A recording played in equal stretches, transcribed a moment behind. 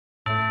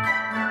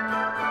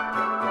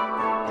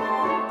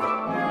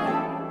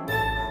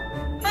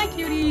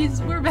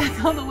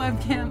on the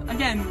webcam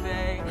again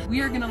today.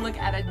 We are going to look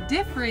at a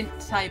different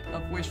type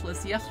of wish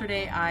list.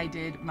 Yesterday I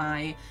did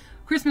my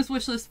Christmas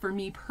wish list for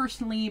me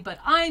personally, but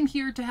I'm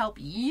here to help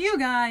you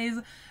guys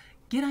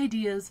get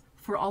ideas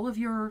for all of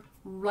your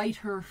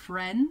writer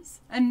friends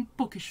and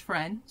bookish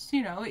friends.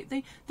 You know,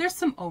 there's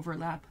some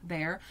overlap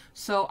there.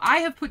 So I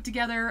have put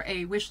together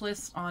a wish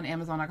list on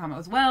Amazon.com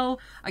as well.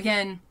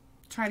 Again,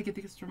 try to get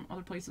these from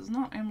other places,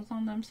 not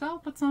Amazon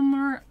themselves, but some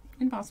are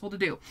impossible to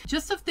do.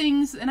 Just of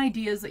things and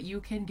ideas that you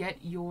can get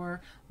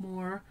your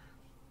more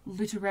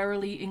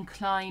literarily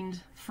inclined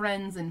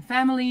friends and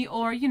family,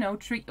 or, you know,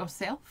 treat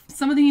yourself.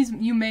 Some of these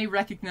you may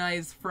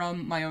recognize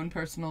from my own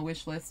personal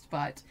wish list,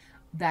 but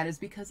that is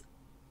because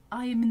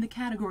I am in the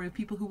category of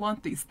people who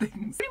want these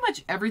things. Pretty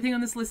much everything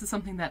on this list is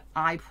something that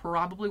I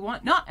probably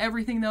want. Not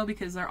everything though,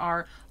 because there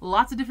are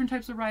lots of different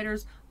types of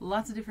writers,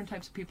 lots of different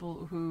types of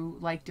people who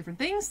like different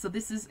things. So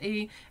this is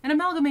an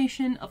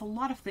amalgamation of a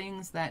lot of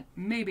things that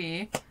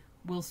maybe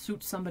will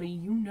suit somebody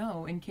you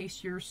know, in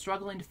case you're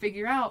struggling to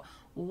figure out,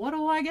 what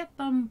do I get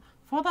them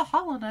for the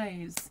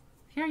holidays?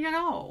 Here you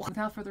go.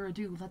 Without further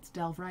ado, let's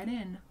delve right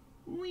in.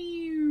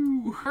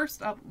 Whew.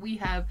 First up, we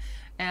have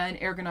an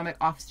ergonomic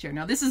office chair.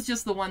 Now, this is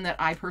just the one that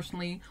I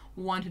personally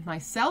wanted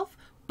myself,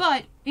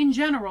 but in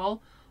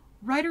general,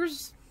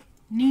 writers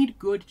need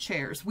good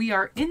chairs. We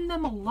are in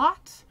them a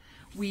lot.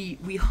 We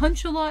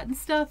hunch a lot and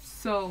stuff,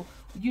 so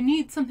you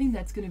need something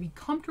that's going to be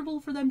comfortable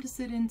for them to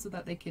sit in so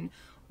that they can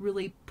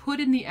really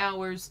put in the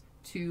hours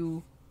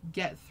to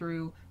get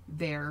through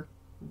their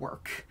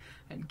work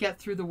and get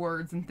through the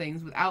words and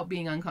things without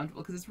being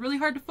uncomfortable, because it's really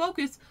hard to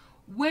focus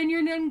when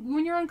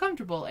you're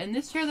uncomfortable. And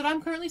this chair that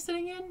I'm currently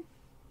sitting in,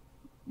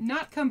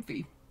 not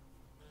comfy.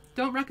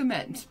 Don't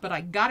recommend, but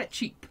I got it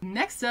cheap.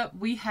 Next up,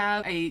 we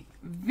have a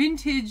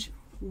vintage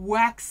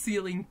wax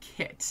sealing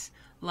kit.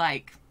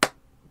 Like,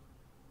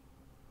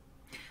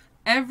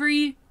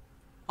 every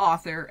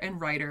author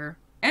and writer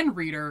and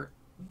reader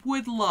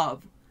would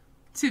love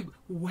to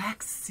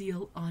wax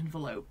seal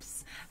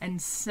envelopes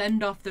and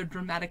send off their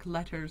dramatic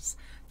letters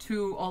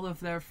to all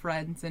of their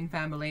friends and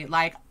family.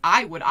 Like,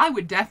 I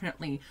would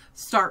definitely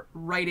start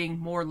writing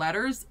more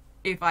letters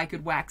if I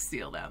could wax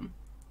seal them.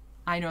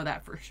 I know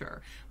that for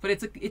sure. But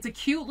it's a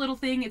cute little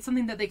thing. It's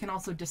something that they can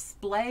also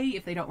display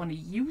if they don't want to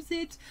use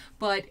it,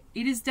 but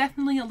it is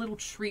definitely a little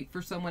treat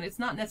for someone. It's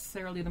not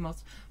necessarily the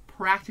most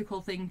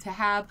practical thing to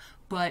have,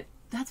 but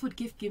that's what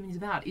gift giving is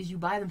about, is you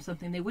buy them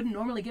something they wouldn't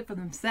normally get for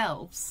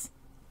themselves.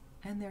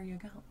 And there you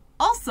go.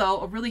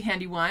 Also, a really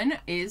handy one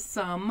is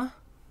some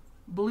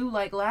blue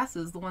light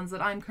glasses. The ones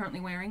that I'm currently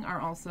wearing are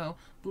also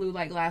blue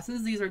light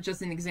glasses. These are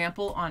just an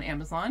example on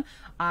Amazon.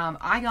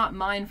 I got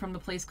mine from the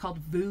place called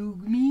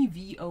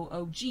VoogueMe,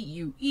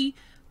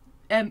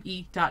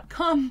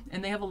 VOOGUEME.com,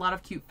 and they have a lot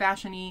of cute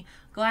fashion-y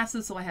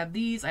glasses, so I have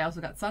these. I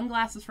also got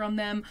sunglasses from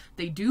them.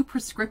 They do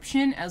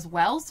prescription as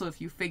well, so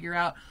if you figure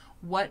out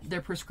what their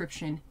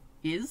prescription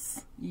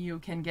is, you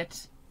can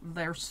get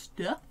their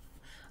stuff.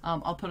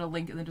 I'll put a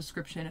link in the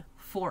description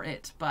for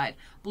it, but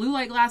blue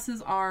light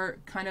glasses are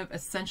kind of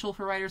essential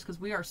for writers because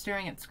we are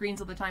staring at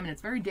screens all the time and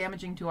it's very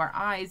damaging to our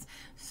eyes.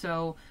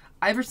 So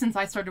ever since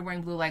I started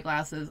wearing blue light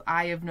glasses,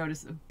 I have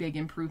noticed a big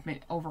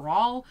improvement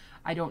overall.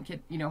 I don't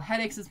get, you know,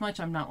 headaches as much.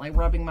 I'm not like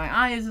rubbing my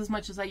eyes as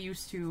much as I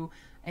used to,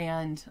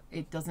 and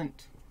it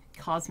doesn't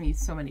cause me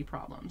so many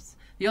problems.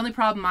 The only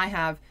problem I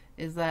have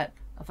is that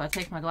if I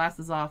take my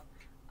glasses off,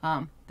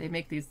 they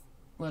make these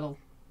little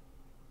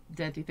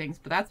denty things,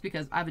 but that's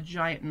because I have a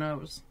giant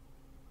nose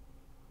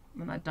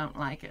and I don't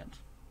like it.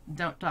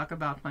 Don't talk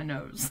about my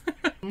nose.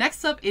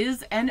 Next up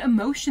is an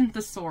emotion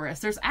thesaurus.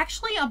 There's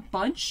actually a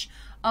bunch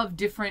of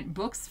different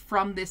books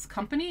from this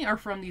company or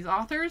from these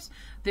authors.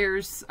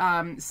 There's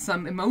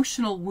some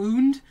emotional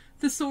wound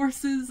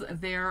thesauruses.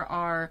 There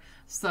are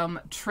some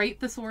trait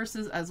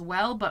thesauruses as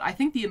well, but I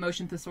think the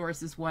emotion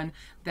thesaurus is one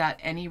that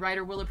any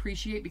writer will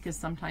appreciate because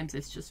sometimes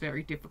it's just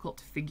very difficult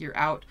to figure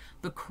out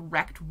the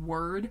correct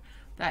word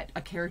that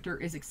a character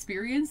is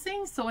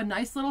experiencing. So a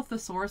nice little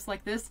thesaurus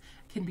like this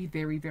can be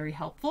very, very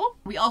helpful.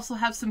 We also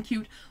have some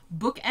cute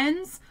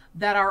bookends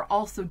that are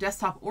also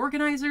desktop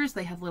organizers.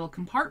 They have little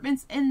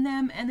compartments in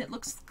them and it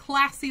looks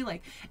classy,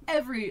 like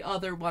every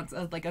other one's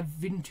like a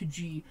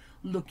vintagey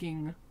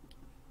looking,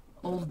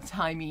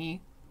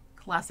 old-timey,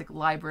 classic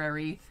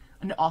library,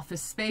 an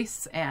office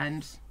space,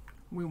 and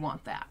we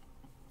want that.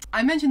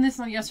 I mentioned this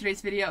on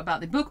yesterday's video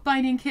about the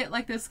bookbinding kit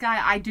like this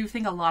guy. I do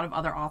think a lot of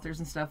other authors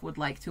and stuff would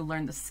like to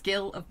learn the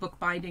skill of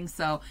bookbinding,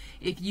 so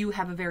if you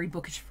have a very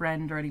bookish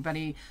friend or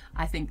anybody,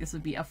 I think this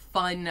would be a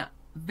fun,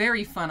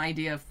 very fun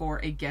idea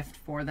for a gift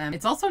for them.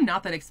 It's also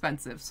not that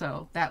expensive,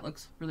 so that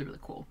looks really, really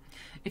cool.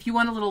 If you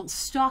want a little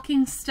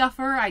stocking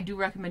stuffer, I do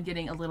recommend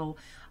getting a little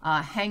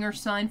hanger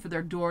sign for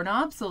their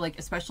doorknob. So like,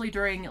 especially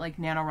during like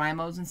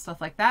NaNoWriMos and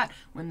stuff like that,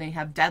 when they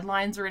have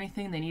deadlines or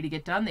anything they need to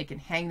get done, they can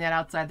hang that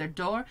outside their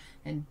door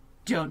and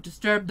don't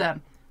disturb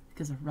them.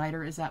 because a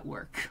writer is at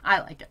work. I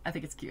like it. I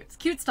think it's cute. It's a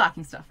cute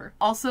stocking stuffer.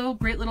 Also,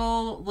 great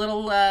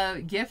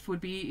little gift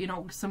would be, you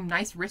know, some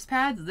nice wrist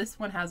pads. This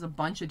one has a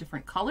bunch of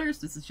different colors.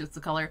 This is just the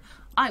color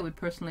I would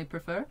personally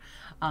prefer.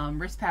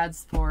 Wrist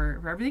pads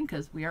for everything,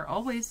 because we are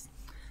always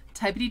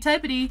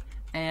typity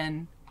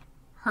and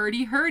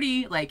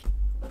hurdy. Like,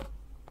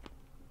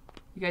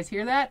 you guys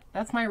hear that?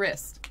 That's my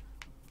wrist.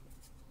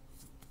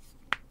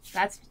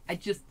 I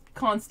just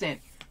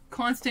constant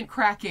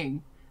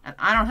cracking. And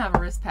I don't have a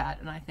wrist pad,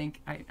 and I think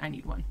I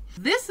need one.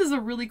 This is a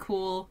really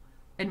cool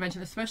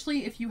invention,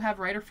 especially if you have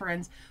writer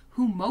friends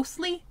who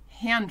mostly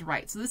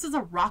handwrite. So this is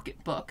a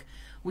Rocket Book,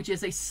 which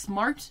is a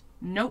smart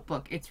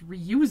notebook. It's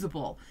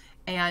reusable,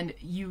 and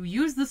you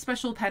use the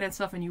special pen and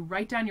stuff, and you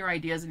write down your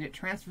ideas, and it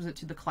transfers it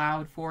to the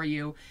cloud for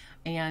you,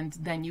 and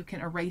then you can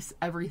erase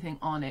everything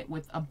on it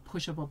with a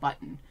push of a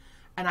button.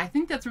 And I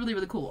think that's really,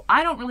 really cool.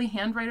 I don't really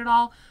handwrite at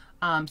all,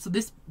 so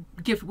this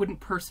gift wouldn't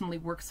personally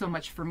work so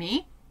much for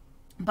me.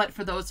 But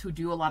for those who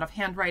do a lot of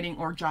handwriting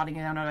or jotting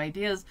down of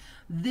ideas,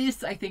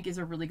 this I think is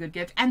a really good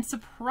gift, and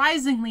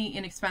surprisingly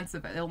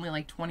inexpensive at only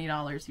like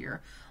 $20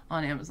 here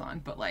on Amazon.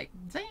 But like,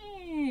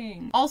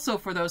 dang. Also,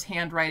 for those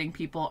handwriting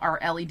people, are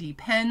LED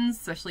pens,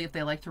 especially if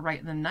they like to write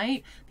in the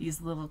night.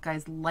 These little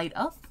guys light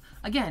up.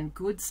 Again,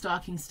 good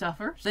stocking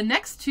stuffer. The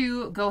next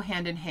two go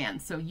hand in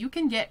hand. So you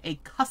can get a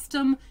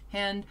custom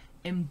hand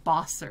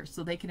embosser,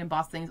 so they can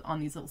emboss things on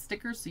these little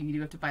stickers, so you do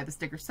have to buy the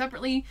stickers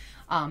separately,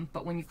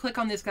 but when you click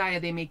on this guy,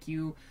 they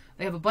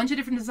have a bunch of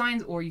different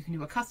designs, or you can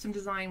do a custom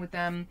design with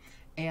them,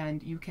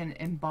 and you can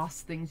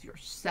emboss things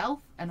yourself.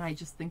 And I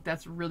just think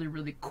that's really,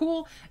 really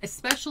cool,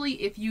 especially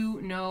if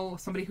you know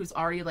somebody who's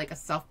already like a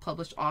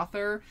self-published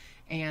author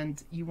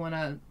and you want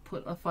to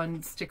put a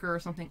fun sticker or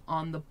something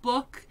on the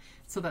book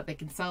so that they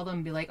can sell them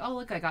and be like, oh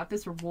look, I got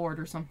this reward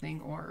or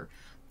something, or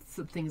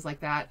some things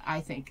like that.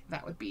 I think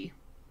that would be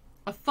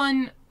a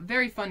fun,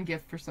 very fun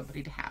gift for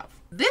somebody to have.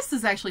 This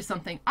is actually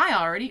something I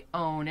already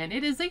own, and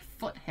it is a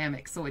foot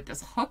hammock. So it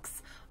just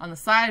hooks on the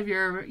side of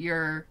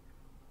your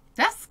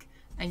desk,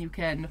 and you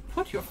can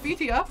put your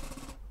feet up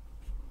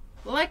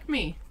like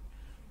me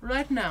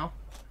right now.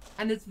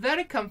 And it's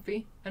very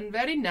comfy and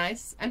very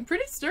nice and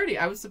pretty sturdy.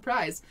 I was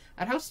surprised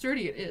at how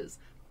sturdy it is,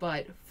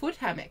 but foot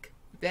hammock,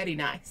 very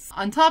nice.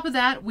 On top of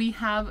that, we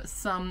have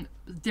some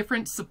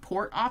different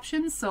support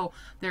options. So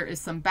there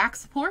is some back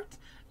support.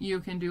 You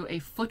can do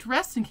a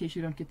footrest in case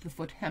you don't get the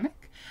foot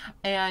hammock,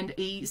 and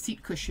a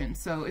seat cushion.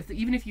 So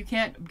even if you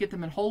can't get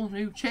them a whole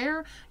new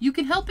chair, you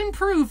can help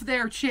improve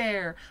their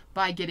chair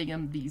by getting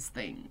them these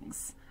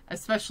things,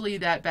 especially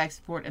that back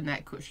support and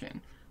that cushion.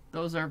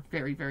 Those are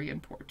very, very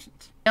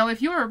important. Now, if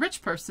you're a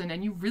rich person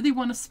and you really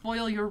want to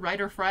spoil your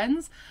writer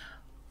friends,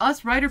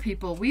 us writer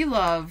people, we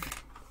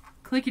love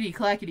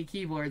clickety-clackety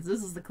keyboards.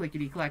 This is the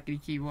clickety-clackety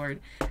keyboard,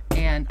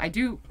 and I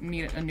do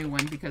need a new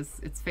one because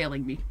it's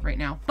failing me right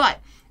now. But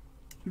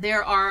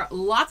there are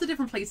lots of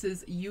different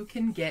places you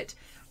can get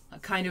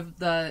kind of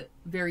the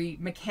very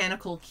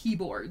mechanical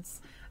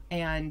keyboards.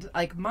 And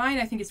like mine,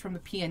 I think is from the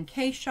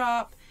P&K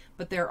shop,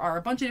 but there are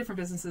a bunch of different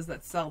businesses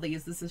that sell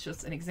these. This is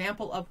just an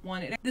example of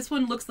one. This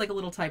one looks like a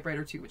little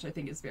typewriter too, which I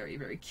think is very,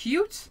 very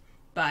cute.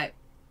 But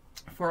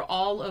for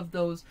all of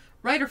those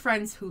writer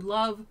friends who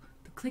love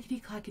the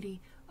clickety-clackety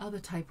of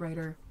the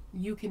typewriter,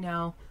 you can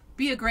now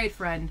be a great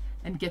friend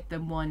and get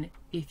them one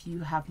if you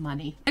have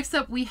money. Next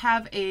up, we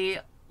have a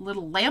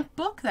little lamp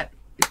book that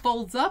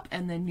folds up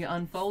and then you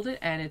unfold it,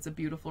 and it's a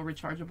beautiful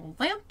rechargeable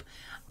lamp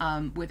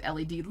with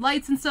LED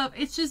lights and stuff.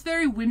 It's just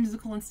very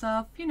whimsical and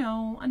stuff, you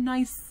know, a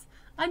nice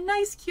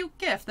cute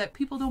gift that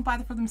people don't buy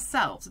for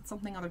themselves. It's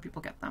something other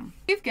people get them.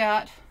 We've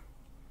got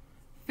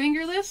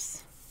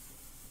fingerless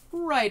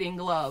writing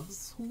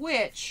gloves,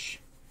 which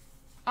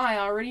I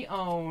already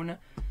own.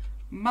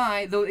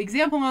 The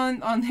example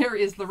on there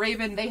is the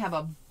Raven. They have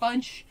a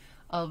bunch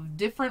of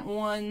different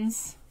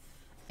ones.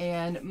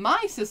 And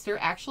my sister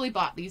actually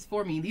bought these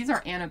for me. These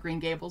are Anna Green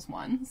Gables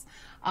ones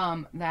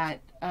that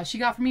she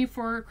got for me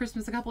for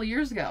Christmas a couple of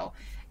years ago.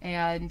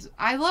 And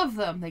I love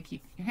them. They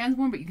keep your hands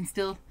warm, but you can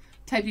still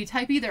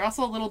typey. They're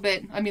also a little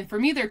bit, I mean, for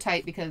me they're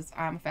tight because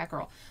I'm a fat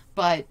girl.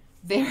 But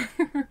they're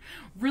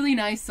really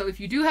nice. So if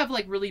you do have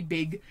like really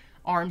big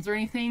arms or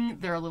anything,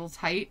 they're a little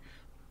tight.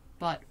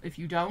 But if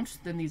you don't,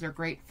 then these are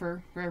great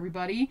for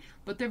everybody.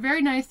 But they're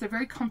very nice. They're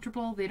very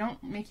comfortable. They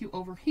don't make you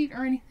overheat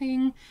or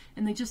anything.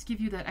 And they just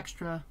give you that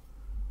extra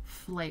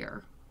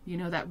flair. You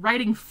know, that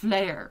writing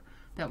flair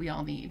that we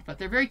all need. But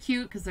they're very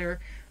cute because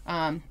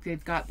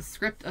they've got the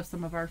script of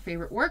some of our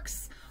favorite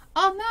works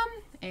on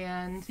them.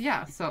 And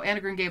yeah, so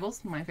Anna Green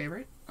Gables, my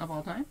favorite of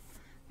all time.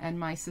 And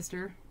my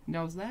sister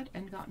knows that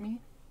and got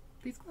me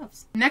these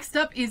gloves. Next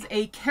up is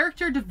a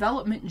character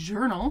development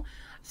journal.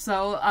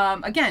 So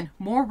again,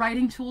 more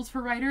writing tools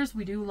for writers.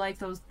 We do like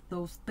those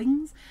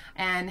things,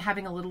 and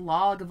having a little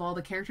log of all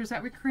the characters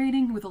that we're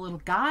creating with a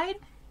little guide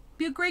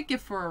be a great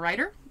gift for a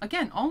writer.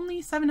 Again,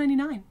 only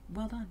 $7.99.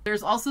 Well done.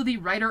 There's also the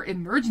Writer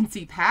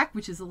Emergency Pack,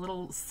 which is a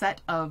little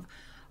set of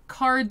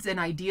cards and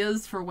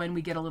ideas for when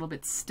we get a little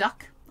bit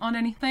stuck on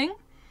anything.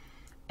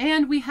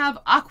 And we have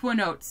Aqua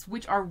Notes,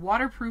 which are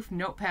waterproof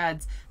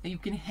notepads that you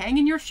can hang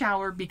in your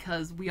shower,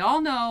 because we all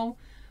know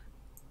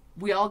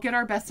we all get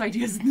our best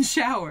ideas in the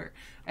shower.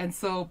 And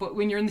so, but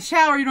when you're in the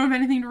shower, you don't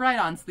have anything to write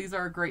on. So these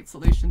are a great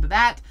solution to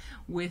that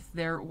with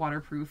their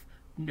waterproof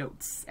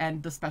notes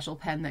and the special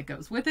pen that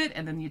goes with it.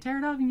 And then you tear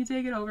it off and you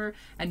take it over,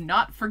 and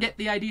not forget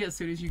the idea as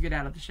soon as you get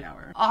out of the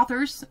shower.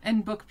 Authors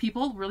and book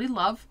people really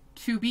love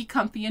to be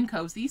comfy and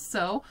cozy.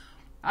 So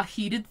a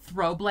heated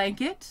throw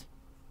blanket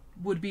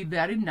would be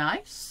very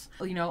nice.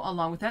 You know,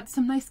 along with that,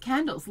 some nice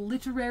candles,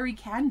 literary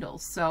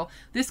candles. So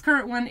this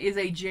current one is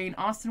a Jane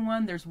Austen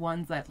one. There's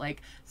ones that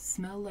like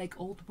smell like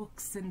old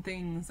books and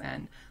things,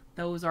 and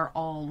those are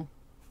all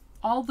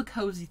the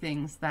cozy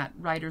things that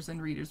writers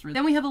and readers really.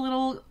 Then we have a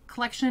little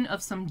collection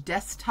of some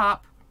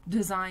desktop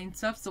design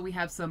stuff. So we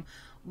have some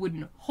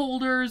wooden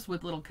holders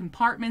with little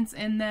compartments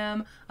in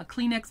them, a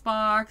Kleenex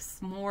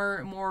box,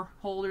 more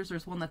holders.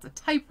 There's one that's a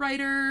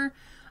typewriter.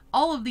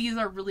 All of these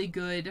are really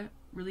good,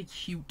 really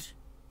cute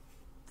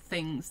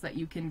things that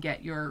you can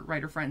get your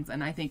writer friends,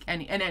 and I think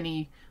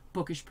any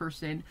bookish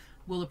person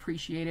will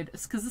appreciate it,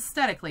 because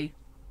aesthetically,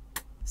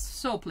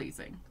 so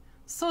pleasing.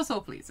 So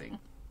pleasing.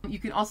 You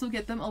can also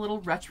get them a little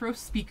retro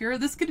speaker.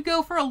 This could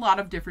go for a lot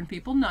of different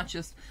people, not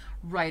just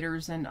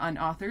writers and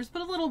authors,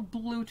 but a little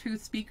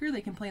Bluetooth speaker.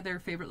 They can play their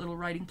favorite little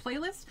writing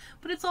playlist,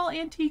 but it's all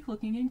antique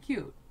looking and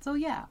cute. So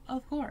yeah,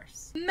 of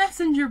course.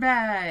 Messenger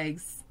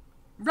bags.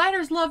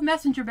 Writers love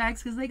messenger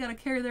bags because they got to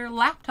carry their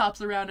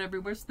laptops around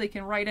everywhere so they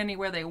can write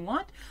anywhere they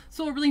want.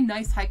 So a really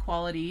nice high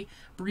quality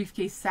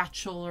briefcase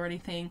satchel or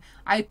anything.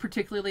 I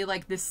particularly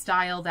like this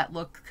style that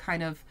look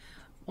kind of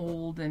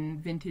old and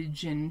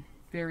vintage and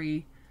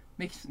very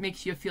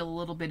makes you feel a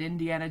little bit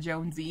Indiana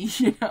Jonesy,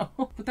 you know.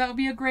 But that would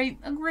be a great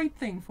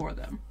thing for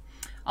them.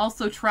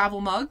 Also travel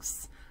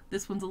mugs.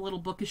 This one's a little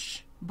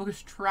bookish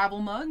travel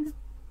mug.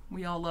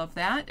 We all love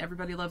that.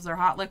 Everybody loves their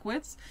hot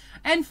liquids.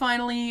 And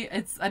finally,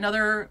 it's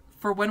another,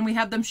 for when we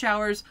have them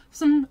showers,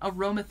 some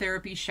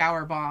aromatherapy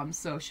shower bombs.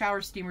 So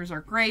shower steamers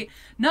are great.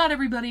 Not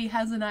everybody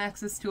has an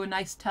access to a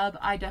nice tub.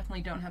 I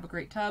definitely don't have a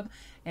great tub,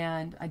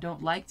 and I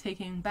don't like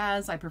taking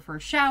baths. I prefer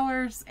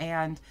showers,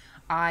 and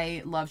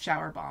I love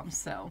shower bombs.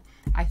 So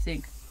I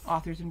think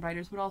authors and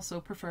writers would also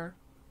prefer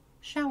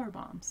shower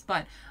bombs.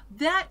 But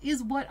that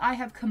is what I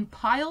have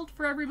compiled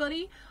for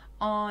everybody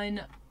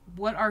on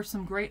what are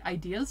some great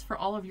ideas for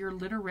all of your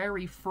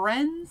literary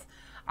friends.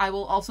 I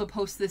will also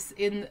post this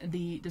in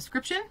the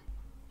description,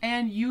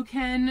 and you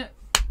can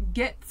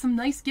get some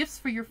nice gifts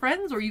for your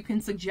friends, or you can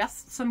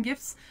suggest some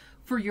gifts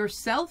for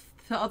yourself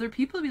to other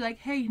people. Be like,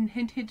 hey,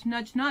 hint, hint,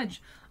 nudge,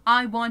 nudge.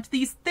 I want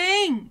these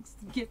things.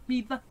 Give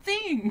me the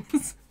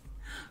things.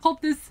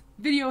 Hope this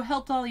video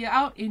helped all you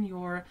out in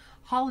your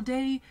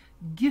holiday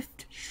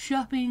gift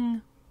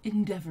shopping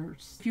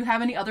endeavors. If you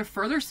have any other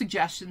further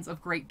suggestions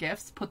of great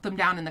gifts, put them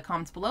down in the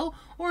comments below,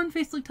 or on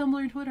Facebook, Tumblr,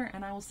 and Twitter,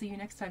 and I will see you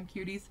next time,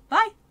 cuties.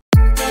 Bye!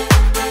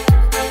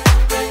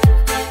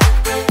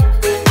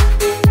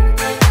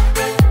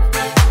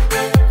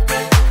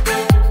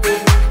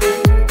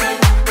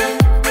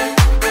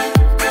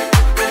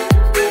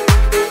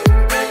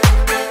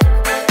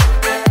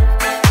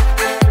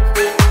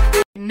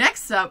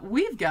 Next up,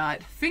 we've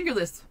got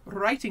fingerless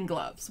writing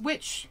gloves,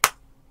 which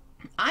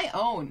I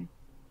own.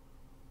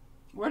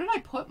 Where did I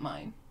put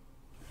mine?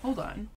 Hold on.